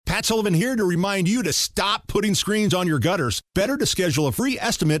Matt Sullivan here to remind you to stop putting screens on your gutters. Better to schedule a free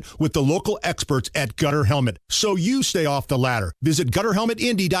estimate with the local experts at Gutter Helmet so you stay off the ladder. Visit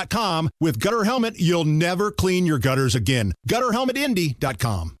GutterHelmetIndy.com. With Gutter Helmet, you'll never clean your gutters again.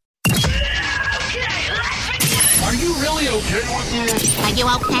 GutterHelmetIndy.com. Are you really okay with this? Are you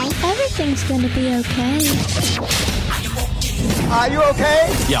okay? Everything's gonna be okay. Are you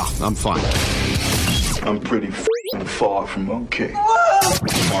okay? Yeah, I'm fine. I'm pretty far from okay.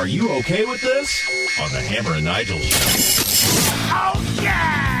 Are you okay with this? On the Hammer and Nigel Show. Oh,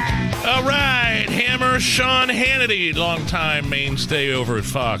 yeah! All right, Hammer Sean Hannity, longtime mainstay over at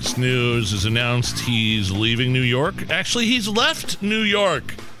Fox News, has announced he's leaving New York. Actually, he's left New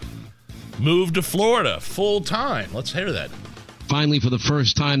York. Moved to Florida full time. Let's hear that. Finally, for the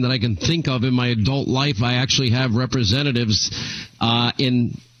first time that I can think of in my adult life, I actually have representatives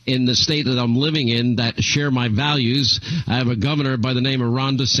in the state that I'm living in that share my values. I have a governor by the name of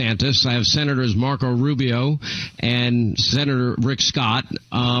Ron DeSantis. I have Senators Marco Rubio and Senator Rick Scott.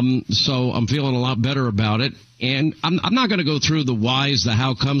 So I'm feeling a lot better about it. And I'm not going to go through the whys, the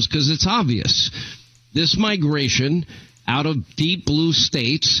how comes, because it's obvious. This migration out of deep blue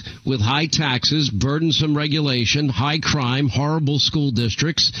states with high taxes, burdensome regulation, high crime, horrible school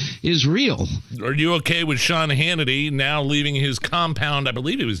districts is real. Are you okay with Sean Hannity now leaving his compound? I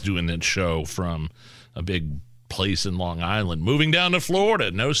believe he was doing that show from a big place in Long Island, moving down to Florida,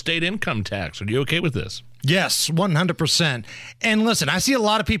 no state income tax. Are you okay with this? Yes, 100%. And listen, I see a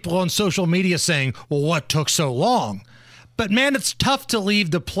lot of people on social media saying, well, what took so long? But man, it's tough to leave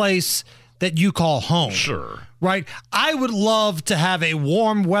the place that you call home. Sure. Right? I would love to have a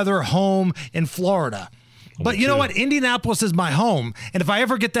warm weather home in Florida. But you know what? Indianapolis is my home. And if I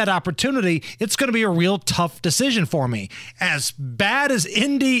ever get that opportunity, it's going to be a real tough decision for me. As bad as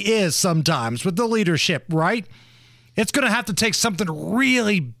Indy is sometimes with the leadership, right? It's going to have to take something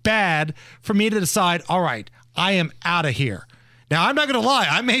really bad for me to decide, all right, I am out of here. Now, I'm not going to lie.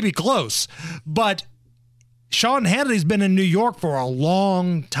 I may be close, but Sean Hannity's been in New York for a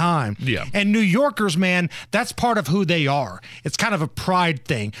long time. Yeah. And New Yorkers, man, that's part of who they are. It's kind of a pride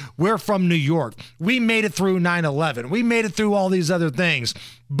thing. We're from New York. We made it through 9/11. We made it through all these other things.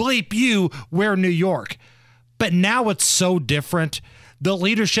 Bleep you, we're New York. But now it's so different. The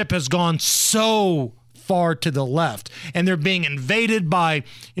leadership has gone so far to the left, and they're being invaded by,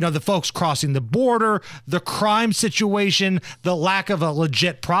 the folks crossing the border, the crime situation, the lack of a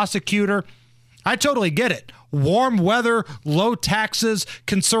legit prosecutor. I totally get it. Warm weather, low taxes,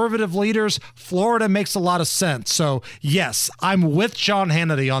 conservative leaders. Florida makes a lot of sense. So, yes, I'm with Sean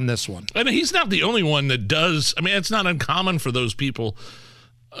Hannity on this one. I mean, he's not the only one that does. I mean, it's not uncommon for those people.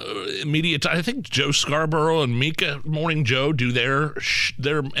 I think Joe Scarborough and Mika Morning Joe do their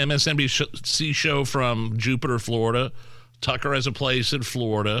MSNBC show from Jupiter, Florida. Tucker has a place in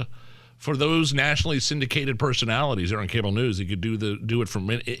Florida. For those nationally syndicated personalities that are on cable news, you could do it from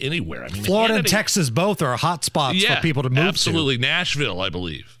anywhere. I mean, Florida and Texas both are hot spots for people to move absolutely. To. Nashville, I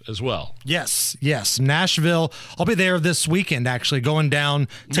believe, as well. Yes. Nashville. I'll be there this weekend, actually, going down,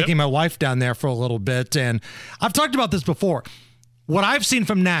 taking my wife down there for a little bit. And I've talked about this before. What I've seen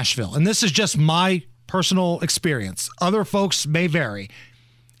from Nashville, and this is just my personal experience, other folks may vary.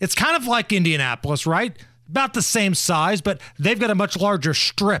 It's kind of like Indianapolis, right? About the same size, but they've got a much larger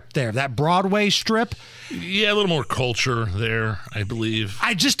strip there, that Broadway strip. Yeah, a little more culture there, I believe.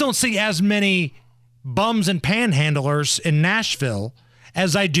 I just don't see as many bums and panhandlers in Nashville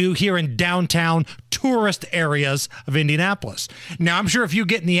as I do here in downtown tourist areas of Indianapolis. Now, I'm sure if you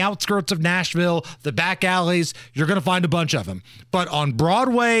get in the outskirts of Nashville, the back alleys, you're going to find a bunch of them. But on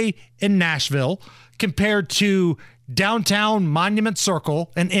Broadway in Nashville, compared to downtown Monument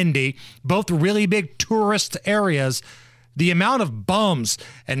Circle and Indy, both really big tourist areas, the amount of bums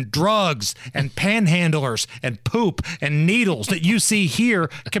and drugs and panhandlers and poop and needles that you see here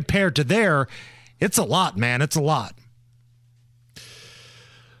compared to there, it's a lot, man. It's a lot.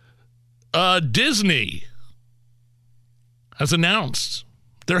 Disney has announced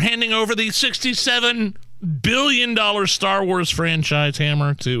they're handing over the $67 billion Star Wars franchise,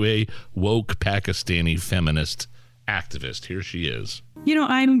 Hammer, to a woke Pakistani feminist activist. Here she is.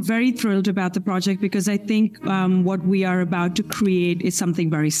 I'm very thrilled about the project because I think what we are about to create is something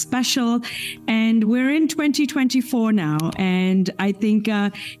very special. And we're in 2024 now. And I think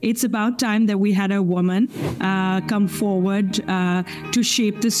it's about time that we had a woman come forward to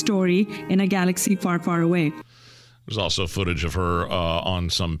shape the story in a galaxy far, far away. There's also footage of her on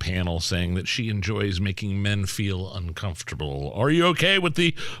some panel saying that she enjoys making men feel uncomfortable. Are you okay with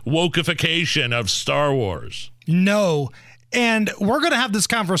the wokeification of Star Wars? No. And we're going to have this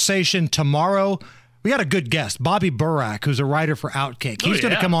conversation tomorrow We got a good guest, Bobby Burak, who's a writer for Outkick. He's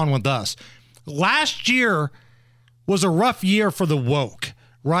going to come on with us. Last year was a rough year for the woke,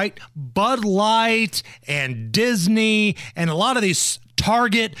 right? Bud Light and Disney and a lot of these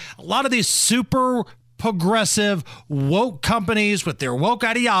Target, a lot of these super progressive woke companies with their woke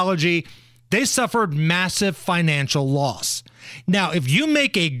ideology, they suffered massive financial loss. Now, if you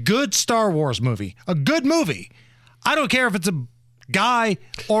make a good Star Wars movie, a good movie, I don't care if it's a guy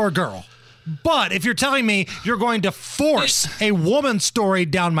or a girl, but if you're telling me you're going to force a woman's story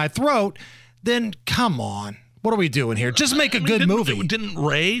down my throat, then come on. What are we doing here? Just make a good movie. Didn't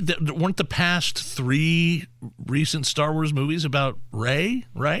Rey, weren't the past 3 recent Star Wars movies about Rey,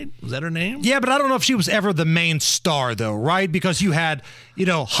 right? Was that her name? Yeah, but I don't know if she was ever the main star, though, right? Because you had,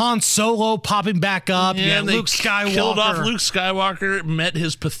 Han Solo popping back up. Yeah, you had Luke Skywalker. Killed off Luke Skywalker, met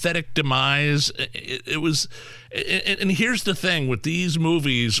his pathetic demise. It was, and here's the thing with these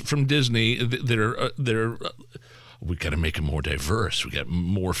movies from Disney, they're we got to make them more diverse. We got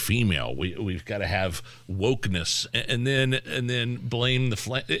more female. We've got to have wokeness, and then blame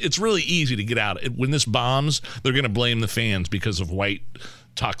the. It's really easy to get out when this bombs. They're going to blame the fans because of white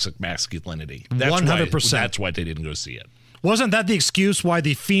toxic masculinity. 100%. That's why they didn't go see it. Wasn't that the excuse why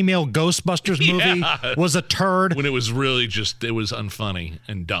the female Ghostbusters movie was a turd? When it was really it was unfunny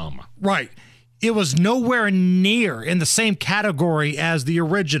and dumb. Right. It was nowhere near in the same category as the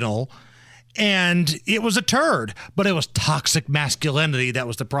original. And it was a turd, but it was toxic masculinity that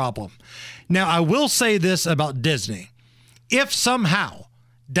was the problem. Now, I will say this about Disney. If somehow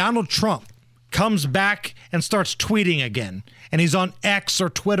Donald Trump comes back and starts tweeting again, and he's on X or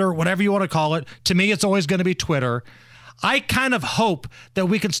Twitter, whatever you want to call it, to me, it's always going to be Twitter. I kind of hope that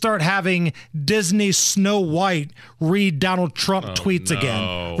we can start having Disney Snow White read Donald Trump tweets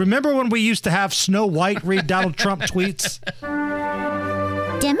again. Remember when we used to have Snow White read Donald Trump tweets?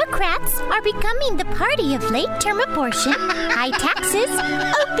 Democrats are becoming the party of late-term abortion, high taxes,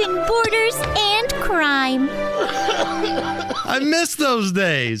 open borders, and crime. I miss those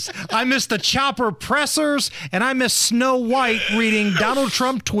days. I miss the chopper pressers, and I miss Snow White reading Donald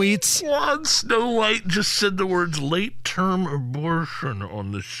Trump tweets. Snow White just said the words late-term abortion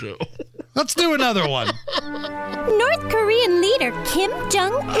on the show. Let's do another one. North Korean leader Kim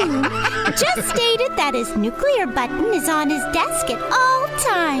Jong-un just stated that his nuclear button is on his desk at all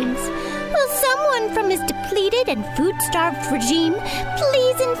times. Will someone from his depleted and food-starved regime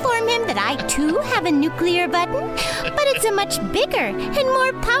please inform him that I too have a nuclear button, but it's a much bigger and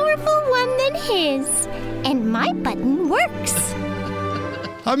more powerful one than his, and my button works.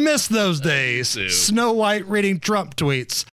 I miss those days. Snow White reading Trump tweets.